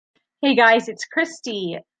Hey guys, it's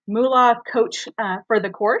Christy, Moolah coach for the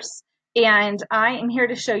course, and I am here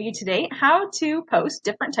to show you today how to post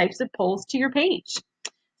different types of polls to your page.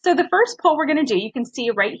 So the first poll we're going to do, you can see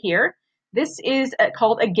right here, this is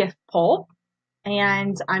called a gift poll,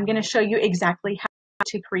 and I'm going to show you exactly how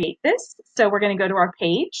to create this. So we're going to go to our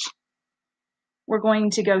page. We're going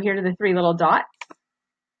to go here to the three little dots,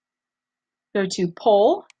 go to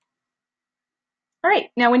poll. All right,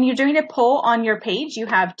 now when you're doing a poll on your page, you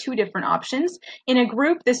have two different options. In a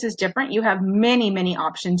group, this is different. You have many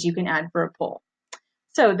options you can add for a poll.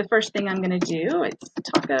 So the first thing I'm going to do is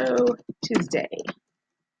Taco Tuesday.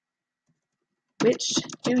 Which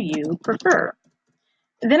do you prefer?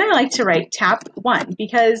 Then I like to write tap 1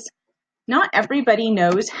 because not everybody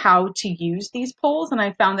knows how to use these polls, and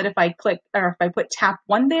I found that if I click or if I put tap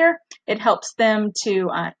 1 there, it helps them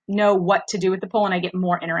to know what to do with the poll, and I get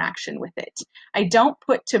more interaction with it. I don't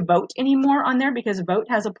put to vote anymore on there because vote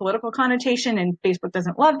has a political connotation and Facebook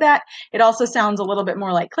doesn't love that. It also sounds a little bit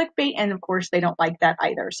more like clickbait, and of course they don't like that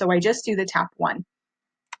either. So I just do the tap 1.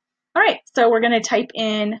 All right, so we're going to type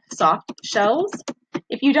in soft shells.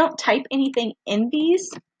 If you don't type anything in these,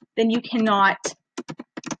 then you cannot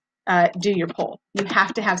do your poll. You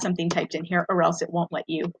have to have something typed in here or else it won't let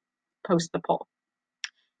you post the poll.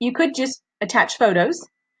 You could just attach photos,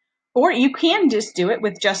 or you can just do it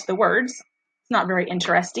with just the words. It's not very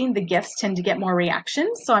interesting. The GIFs tend to get more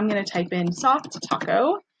reactions. So I'm going to type in soft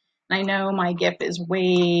taco. I know my GIF is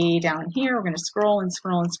way down here. We're going to scroll and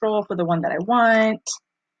scroll and scroll for the one that I want.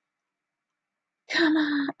 Come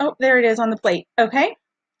on. Oh, there it is on the plate. Okay.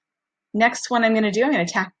 Next one I'm going to do, I'm going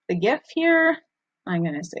to tap the GIF here. I'm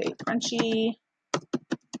going to say crunchy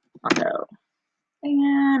taco.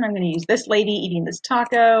 And I'm going to use this lady eating this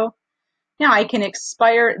taco. Now I can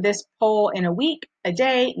expire this poll in a week, a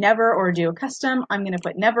day, never, or do a custom. I'm going to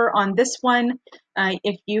put never on this one.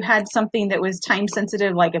 If you had something that was time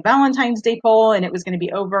sensitive, like a Valentine's Day poll, and it was going to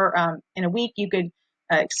be over in a week, you could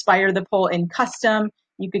expire the poll in custom.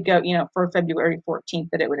 You could go, for February 14th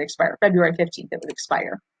that it would expire, February 15th it would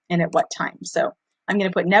expire, and at what time. So I'm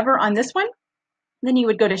going to put never on this one. Then you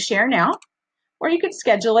would go to share now, or you could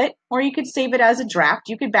schedule it, or you could save it as a draft.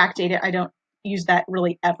 You could backdate it. I don't use that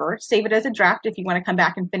really ever. Save it as a draft if you want to come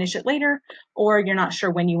back and finish it later, or you're not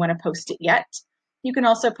sure when you want to post it yet. You can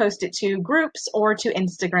also post it to groups or to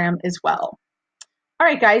Instagram as well. All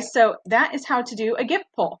right, guys, so that is how to do a gift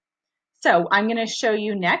poll. So I'm going to show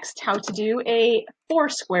you next how to do a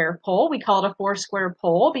Foursquare poll. We call it a Foursquare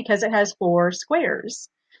poll because it has 4 squares.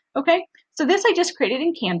 Okay, so this I just created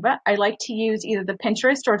in Canva. I like to use either the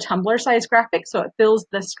Pinterest or Tumblr size graphic so it fills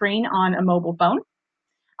the screen on a mobile phone.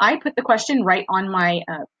 I put the question right on my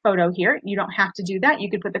photo here. You don't have to do that. You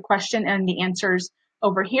could put the question and the answers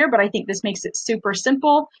over here, but I think this makes it super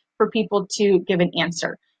simple for people to give an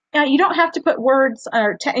answer. Now, you don't have to put words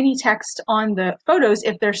or any text on the photos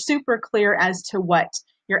if they're super clear as to what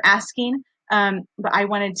you're asking, but I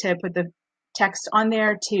wanted to put the text on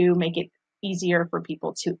there to make it easier for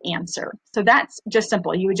people to answer. So that's just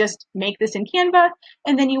simple. You would just make this in Canva,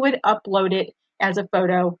 and then you would upload it as a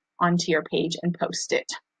photo onto your page and post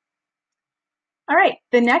it. All right,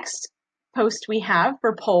 the next post we have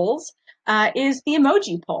for polls is the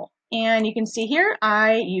emoji poll. And you can see here,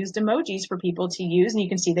 I used emojis for people to use, and you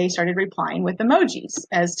can see they started replying with emojis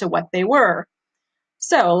as to what they were.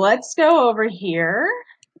 So let's go over here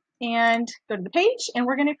and go to the page, and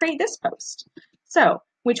we're going to create this post. So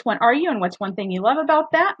which one are you, and what's one thing you love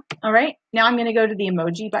about that? All right, now I'm going to go to the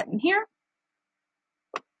emoji button here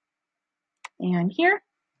and here.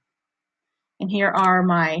 And here are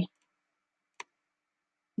my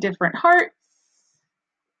different hearts.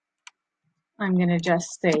 I'm going to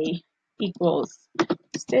just say equals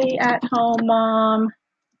stay at home mom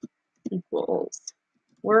equals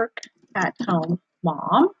work at home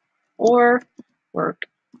mom or work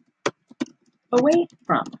away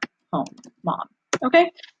from home mom.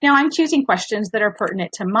 Okay, now I'm choosing questions that are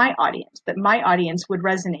pertinent to my audience, that my audience would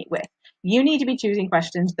resonate with. You need to be choosing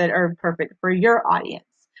questions that are perfect for your audience.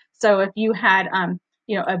 So if you had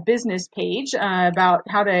a business page about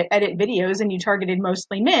how to edit videos and you targeted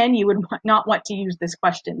mostly men, you would not want to use this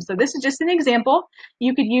question. So this is just an example.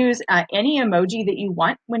 You could use any emoji that you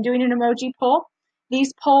want when doing an emoji poll.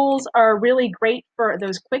 These polls are really great for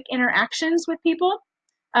those quick interactions with people.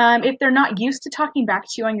 If they're not used to talking back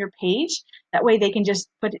to you on your page, that way they can just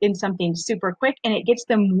put in something super quick and it gets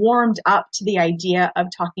them warmed up to the idea of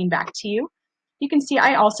talking back to you. You can see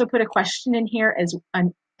I also put a question in here as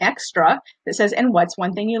an extra that says, and what's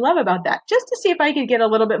one thing you love about that? Just to see if I could get a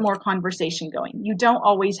little bit more conversation going. You don't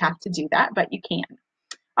always have to do that, but you can.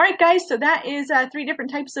 All right, guys, so that is 3 different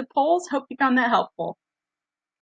types of polls. Hope you found that helpful.